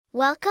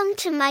Welcome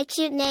to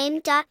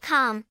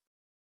mycutename.com.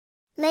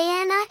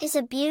 Layanna is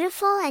a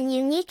beautiful and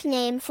unique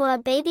name for a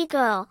baby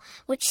girl,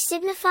 which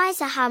signifies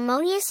a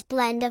harmonious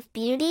blend of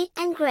beauty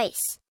and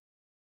grace.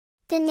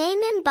 The name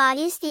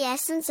embodies the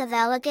essence of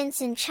elegance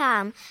and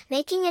charm,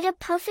 making it a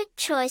perfect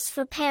choice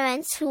for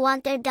parents who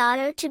want their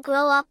daughter to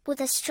grow up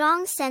with a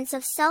strong sense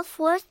of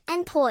self-worth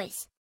and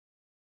poise.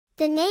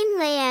 The name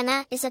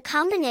Layanna is a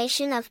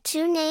combination of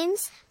two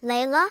names,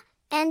 Layla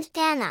and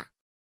Anna.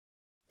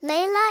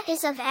 Layla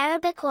is of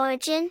Arabic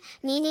origin,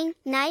 meaning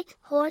night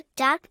or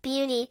dark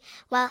beauty,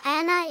 while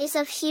Anna is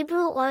of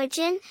Hebrew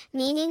origin,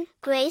 meaning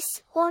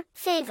grace or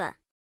favor.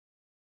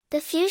 The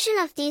fusion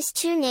of these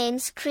two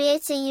names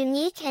creates a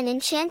unique and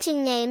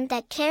enchanting name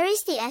that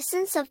carries the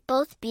essence of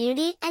both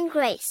beauty and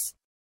grace.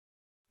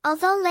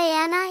 Although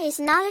Layanna is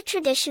not a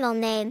traditional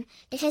name,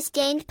 it has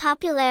gained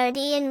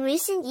popularity in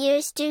recent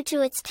years due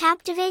to its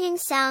captivating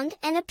sound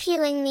and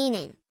appealing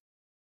meaning.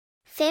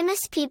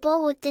 Famous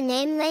people with the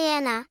name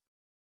Layanna.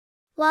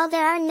 While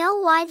there are no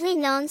widely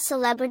known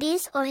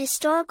celebrities or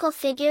historical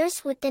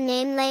figures with the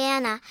name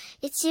Layanna,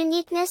 its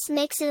uniqueness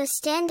makes it a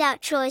standout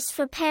choice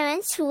for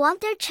parents who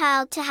want their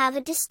child to have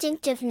a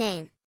distinctive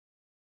name.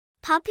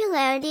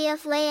 Popularity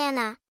of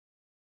Layanna.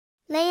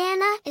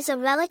 Layanna is a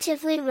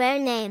relatively rare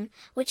name,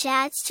 which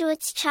adds to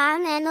its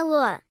charm and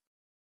allure.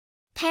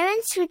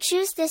 Parents who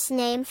choose this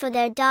name for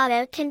their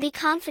daughter can be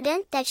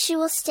confident that she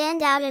will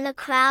stand out in a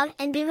crowd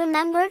and be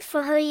remembered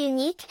for her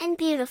unique and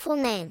beautiful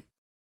name.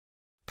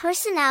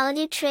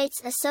 Personality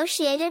traits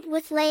associated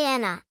with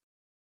Layanna.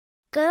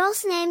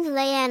 Girls named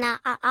Layanna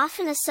are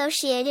often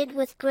associated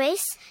with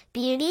grace,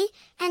 beauty,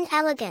 and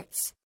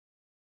elegance.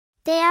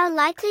 They are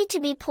likely to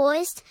be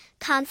poised,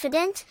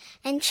 confident,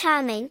 and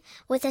charming,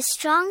 with a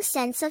strong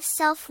sense of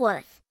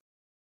self-worth.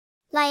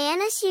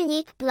 Layanna's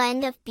unique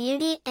blend of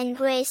beauty and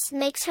grace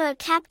makes her a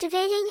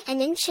captivating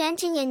and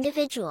enchanting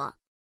individual.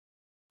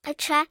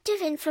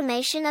 Attractive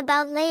information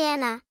about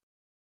Layanna.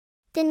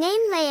 The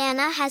name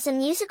Layanna has a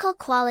musical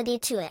quality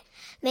to it,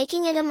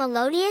 making it a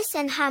melodious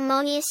and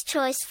harmonious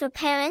choice for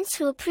parents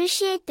who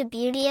appreciate the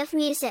beauty of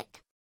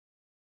music.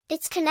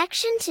 Its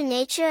connection to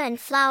nature and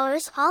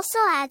flowers also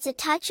adds a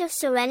touch of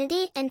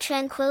serenity and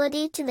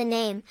tranquility to the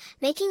name,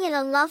 making it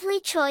a lovely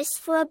choice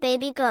for a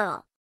baby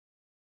girl.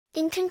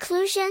 In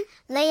conclusion,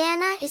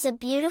 Layanna is a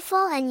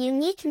beautiful and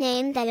unique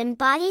name that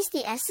embodies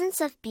the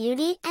essence of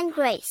beauty and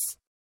grace.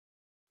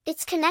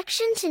 Its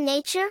connection to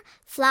nature,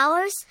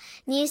 flowers,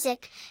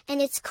 music,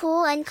 and its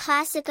cool and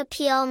classic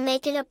appeal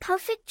make it a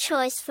perfect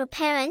choice for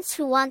parents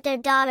who want their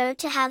daughter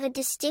to have a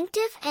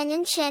distinctive and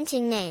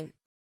enchanting name.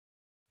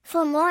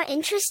 For more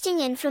interesting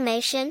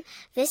information,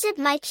 visit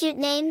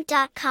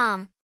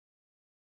mycutename.com.